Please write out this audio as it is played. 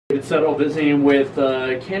David Settle visiting with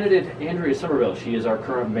candidate Andrea Summerville. She is our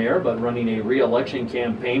current mayor, but running a re-election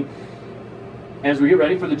campaign. As we get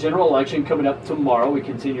ready for the general election coming up tomorrow, we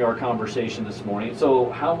continue our conversation this morning. So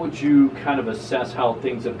how would you kind of assess how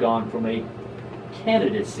things have gone from a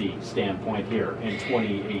candidacy standpoint here in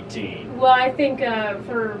 2018? Well, I think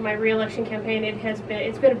for my re-election campaign, it's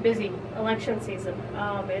been a busy election season.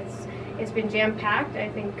 It's been jam-packed. I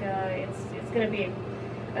think it's going to be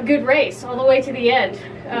a good race all the way to the end.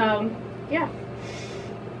 Yeah.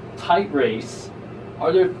 Tight race.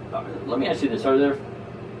 Let me ask you this: are there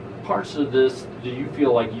parts of this do you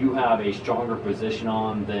feel like you have a stronger position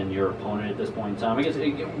on than your opponent at this point in time? I guess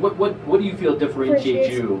what do you feel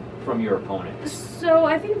differentiates you from your opponent? So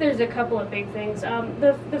I think there's a couple of big things.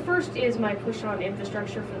 The first is my push on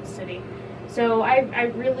infrastructure for the city. So I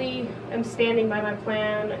really am standing by my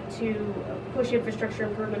plan to push infrastructure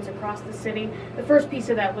improvements across the city. The first piece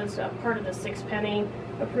of that was part of the 6 penny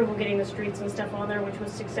approval, getting the streets and stuff on there, which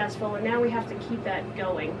was successful, and now we have to keep that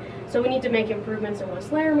going. So we need to make improvements in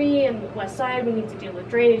West Laramie and the west side. We need to deal with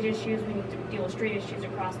drainage issues. We need to deal with street issues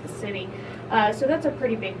across the city. So that's a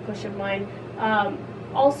pretty big push of mine.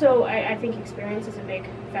 Also, I think experience is a big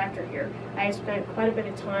factor here. I spent quite a bit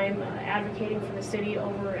of time advocating for the city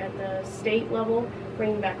over at the state level,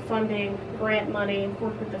 bringing back funding, grant money,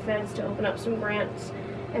 worked with the feds to open up some grants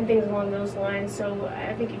and things along those lines. So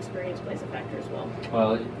I think experience plays a factor as well.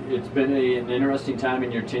 Well, it's been an interesting time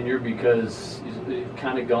in your tenure because it's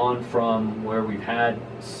kind of gone from where we've had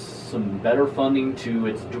some better funding to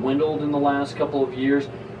it's dwindled in the last couple of years.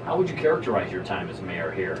 How would you characterize your time as mayor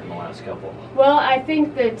here in the last couple? Well, I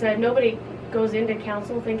think that nobody goes into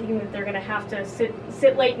council thinking that they're going to have to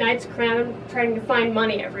sit late nights trying to find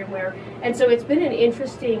money everywhere. And so it's been an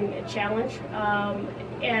interesting challenge,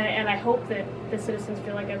 and I hope that the citizens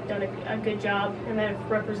feel like I've done a good job and that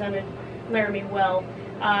I've represented Laramie well.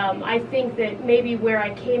 I think that maybe where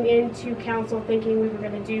I came into council thinking we were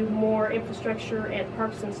going to do more infrastructure and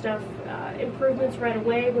parks and stuff improvements right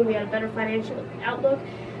away when we had a better financial outlook,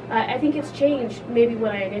 I think it's changed maybe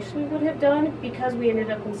what I initially would have done because we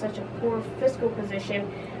ended up in such a poor fiscal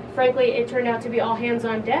position. Frankly, it turned out to be all hands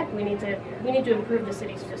on deck. We need to improve the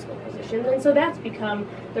city's fiscal position, and so that's become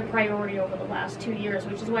the priority over the last 2 years,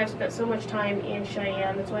 which is why I've spent so much time in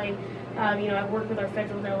Cheyenne. That's why I've worked with our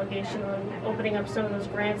federal delegation on opening up some of those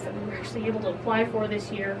grants that we were actually able to apply for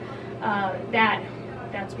this year.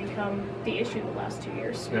 That's become the issue the last 2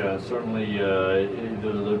 years. Yeah, certainly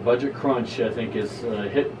the budget crunch, I think, is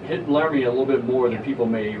hit Laramie a little bit more than people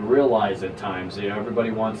may realize at times.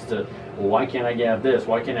 Everybody wants to, well, why can't I have this?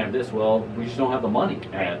 Why can't I have this? Well, we just don't have the money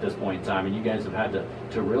at this point in time, and you guys have had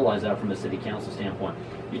to realize that from a city council standpoint.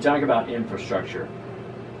 You talk about infrastructure.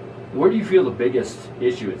 Where do you feel the biggest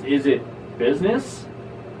issue is? Is it business?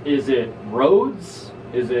 Is it roads?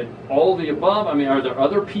 Is it all the above? I mean, are there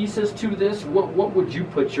other pieces to this? What would you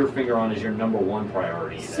put your finger on as your number one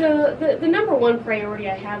priority then? So the number one priority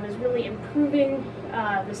I have is really improving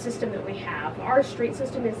the system that we have. Our street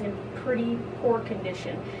system is in pretty poor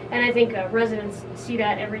condition, and I think residents see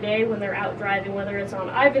that every day when they're out driving, whether it's on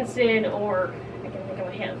Ivinson or I can think of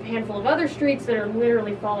a handful of other streets that are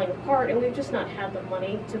literally falling apart, and we've just not had the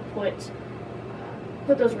money to put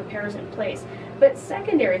those repairs in place. But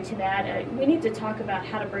secondary to that, we need to talk about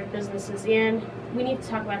how to bring businesses in. We need to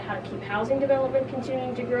talk about how to keep housing development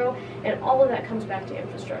continuing to grow, and all of that comes back to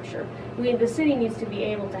infrastructure. The city needs to be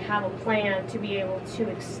able to have a plan to be able to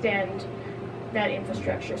extend that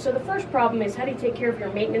infrastructure. So the first problem is how do you take care of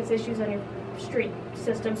your maintenance issues on your street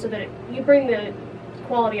system so that you bring the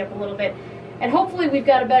quality up a little bit. And hopefully we've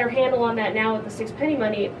got a better handle on that now with the 6 penny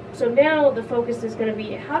money. So now the focus is going to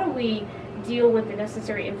be how do we deal with the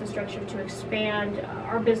necessary infrastructure to expand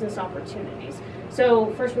our business opportunities.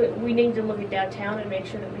 So first we need to look at downtown and make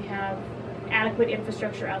sure that we have adequate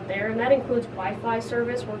infrastructure out there, and that includes Wi-Fi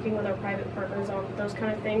service, working with our private partners on those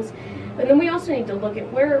kind of things. And then we also need to look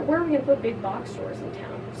at where are we going to put big box stores in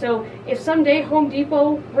town. So if someday Home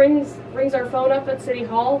Depot rings our phone up at City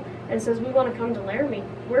Hall and says we want to come to Laramie,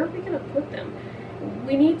 where are we going to put them?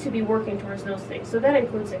 We need to be working towards those things. So that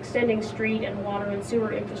includes extending street and water and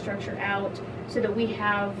sewer infrastructure out so that we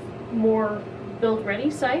have more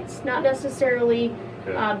build-ready sites, not necessarily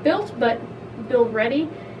built, but build-ready.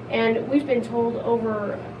 And we've been told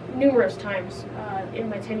over numerous times in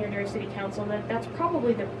my tenure during City Council that that's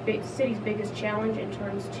probably the city's biggest challenge in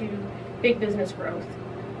terms to big business growth.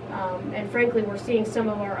 And frankly, we're seeing some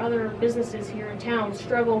of our other businesses here in town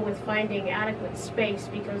struggle with finding adequate space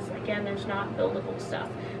because, again, there's not buildable stuff.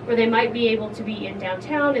 Where they might be able to be in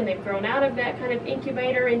downtown and they've grown out of that kind of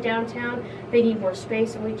incubator in downtown, they need more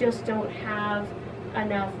space, and we just don't have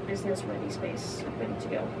enough business-ready space ready to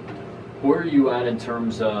go. Where are you at in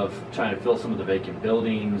terms of trying to fill some of the vacant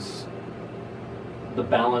buildings? The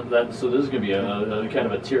balance that, so this is going to be a kind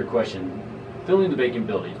of a tier question. Filling the vacant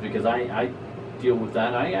buildings, because I deal with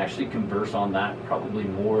that. I actually converse on that probably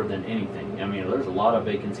more than anything. I mean, there's a lot of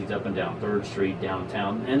vacancies up and down 3rd Street,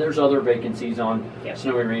 downtown, and there's other vacancies on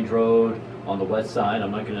Snowy Range Road, on the west side. I'm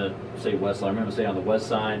not going to say west side, I'm going to say on the west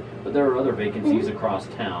side, but there are other vacancies across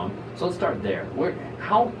town. So let's start there.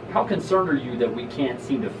 How concerned are you that we can't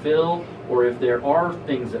seem to fill, or if there are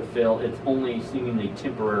things that fill, it's only seemingly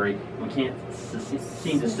temporary, we can't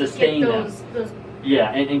seem to sustain them?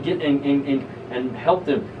 Yeah, and help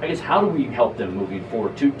them. I guess, how do we help them moving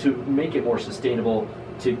forward to make it more sustainable,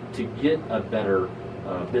 to get a better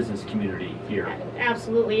business community here?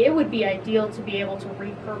 Absolutely. It would be ideal to be able to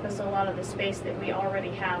repurpose a lot of the space that we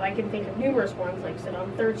already have. I can think of numerous ones, like I said,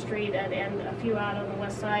 on 3rd Street and a few out on the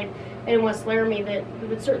west side and in West Laramie that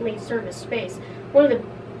would certainly serve as space. One of the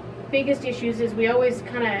biggest issues is we always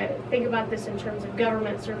kind of think about this in terms of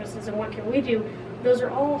government services and what can we do. Those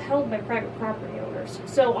are all held by private property owners.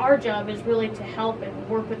 So our job is really to help and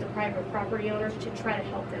work with the private property owners to try to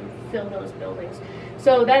help them fill those buildings.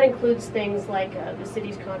 So that includes things like the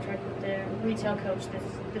city's contract with the retail coach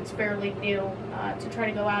that's fairly new, to try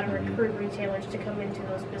to go out and recruit retailers to come into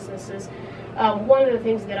those businesses. One of the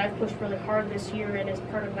things that I've pushed really hard this year, and as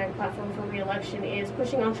part of my platform for re-election, is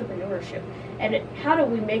pushing entrepreneurship. And how do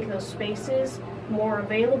we make those spaces more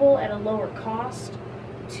available at a lower cost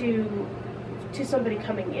to somebody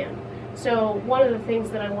coming in? So one of the things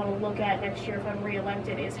that I want to look at next year if I'm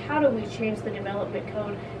re-elected is how do we change the development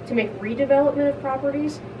code to make redevelopment of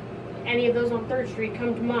properties, any of those on 3rd Street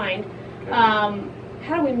come to mind,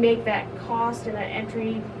 how do we make that cost and that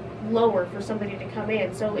entry lower for somebody to come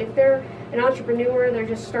in? So if they're an entrepreneur, they're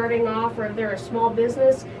just starting off, or if they're a small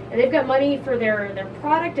business and they've got money for their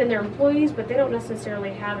product and their employees, but they don't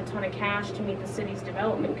necessarily have a ton of cash to meet the city's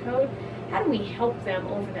development code, how do we help them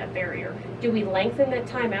over that barrier? Do we lengthen that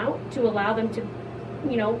time out to allow them to,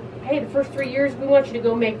 hey, the first 3 years we want you to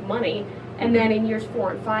go make money, and then in years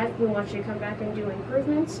 4 and 5 we want you to come back and do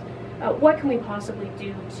improvements? What can we possibly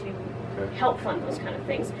do to help fund those kind of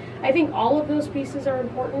things? I think all of those pieces are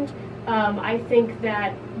important. I think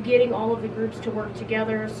that getting all of the groups to work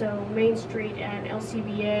together, so Main Street and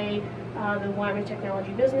LCBA, the Wyoming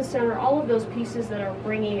Technology Business Center, all of those pieces that are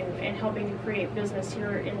bringing and helping to create business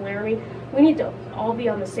here in Laramie, we need to all be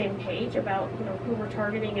on the same page about who we're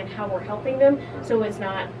targeting and how we're helping them, so it's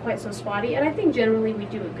not quite so spotty. And I think generally we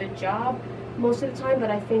do a good job most of the time,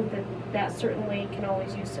 but I think that certainly can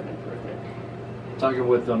always use some improvement. Talking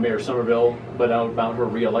with Mayor Summerville, but about her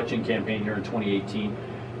re-election campaign here in 2018,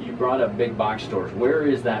 you brought up big box stores. Where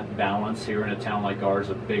is that balance here in a town like ours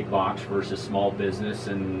of big box versus small business?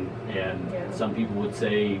 And some people would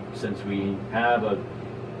say, since we have a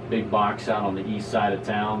big box out on the east side of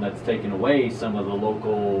town, that's taken away some of the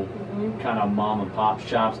local kind of mom and pop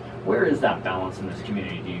shops. Where is that balance in this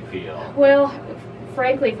community, do you feel? Well,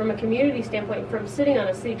 frankly, from a community standpoint, from sitting on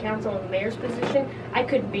a city council in the mayor's position, I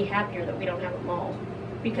couldn't be happier that we don't have a mall.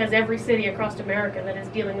 Because every city across America that is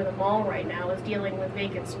dealing with a mall right now is dealing with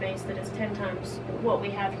vacant space that is 10 times what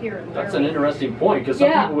we have here in Laramie. That's an interesting point, because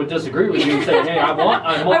some people would disagree with you and say, hey, I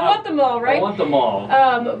want the mall, right? I want the mall.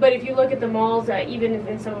 But if you look at the malls, even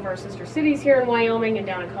in some of our sister cities here in Wyoming and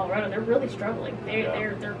down in Colorado, they're really struggling.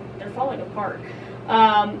 They're falling apart.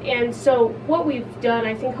 And so what we've done,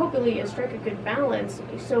 I think, hopefully, is strike a good balance.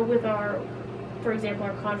 So with for example,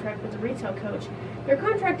 our contract with the retail coach, their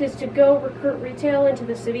contract is to go recruit retail into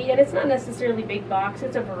the city, and it's not necessarily big box,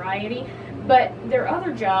 it's a variety, but their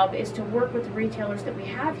other job is to work with the retailers that we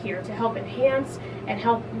have here to help enhance and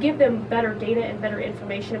help give them better data and better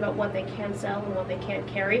information about what they can sell and what they can't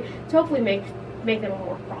carry, to hopefully make them a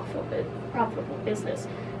more profitable business.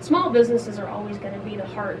 Small businesses are always going to be the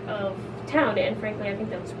heart of town, and frankly, I think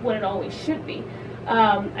that's what it always should be.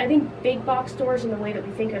 I think big box stores in the way that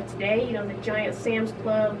we think of today, the giant Sam's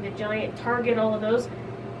Club, the giant Target, all of those,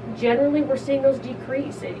 generally we're seeing those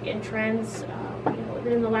decrease in trends.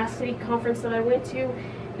 In the last city conference that I went to,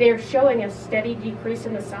 they're showing a steady decrease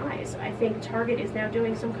in the size. I think Target is now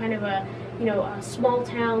doing some kind of a small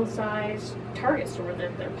town size Target store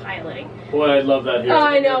that they're piloting. Boy, I love that here.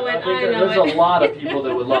 I know it. There's a lot of people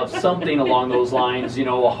that would love something along those lines,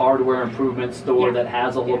 a hardware improvement store that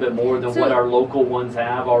has a little bit more than what our local ones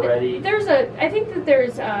have already. I think that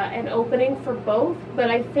there's an opening for both, but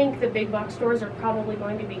I think the big box stores are probably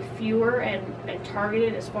going to be fewer and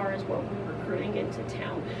targeted as far as what we're recruiting into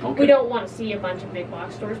town. Okay. We don't want to see a bunch of big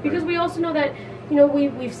box stores because we also know that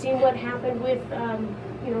we've seen what happened with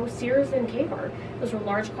Sears and Kmart. Those were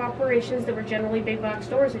large corporations that were generally big box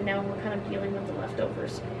stores, and now we're kind of dealing with the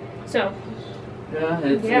leftovers. So.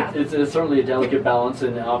 Yeah, it's certainly a delicate balance,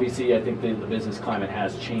 and obviously I think the business climate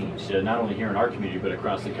has changed, not only here in our community, but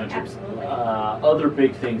across the country. Absolutely. Other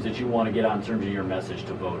big things that you want to get out in terms of your message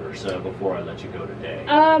to voters before I let you go today?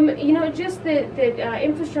 Just that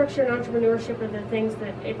infrastructure and entrepreneurship are the things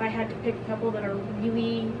that, if I had to pick a couple that are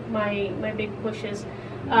really my big pushes.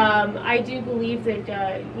 I do believe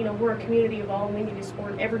that, we're a community of all, and we need to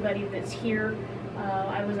support everybody that's here.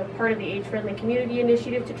 I was a part of the Age-Friendly Community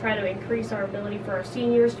Initiative to try to increase our ability for our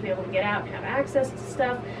seniors to be able to get out and have access to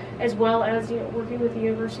stuff, as well as working with the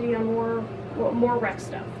university on more rec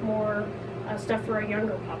stuff, more stuff for a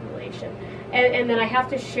younger population. And then I have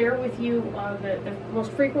to share with you the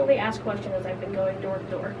most frequently asked question as I've been going door to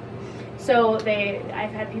door. So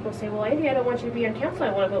I've had people say, well, Andy, I don't want you to be on council,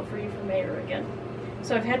 I want to vote for you for mayor again.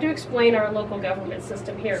 So I've had to explain our local government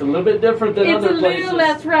system here. It's a little bit different than other places.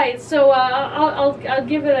 That's right. So I'll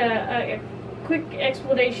give it a quick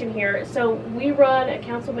explanation here. So we run a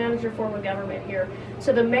council manager form of government here.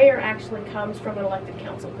 So the mayor actually comes from an elected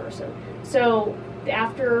council person. So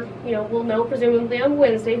after, we'll know presumably on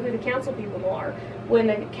Wednesday who the council people are. When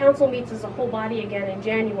the council meets as a whole body again in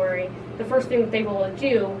January, the first thing that they will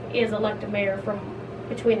do is elect a mayor from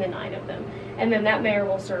between the 9 of them. And then that mayor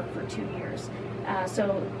will serve for 2 years.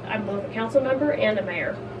 So I'm both a council member and a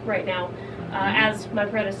mayor right now, as my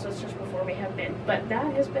predecessors before me have been. But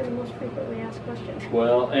that has been the most frequently asked question.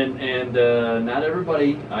 Well, and not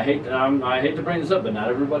everybody. I hate to bring this up, but not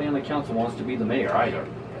everybody on the council wants to be the mayor either.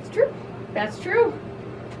 That's true. That's true.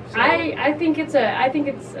 So, I think it's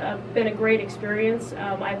been a great experience.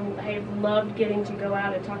 I've loved getting to go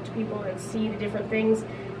out and talk to people and see the different things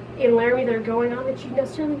in Laramie that are going on that you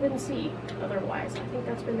necessarily wouldn't see otherwise. I think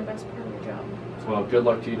that's been the best part of the job. Well, good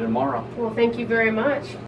luck to you tomorrow. Well, thank you very much.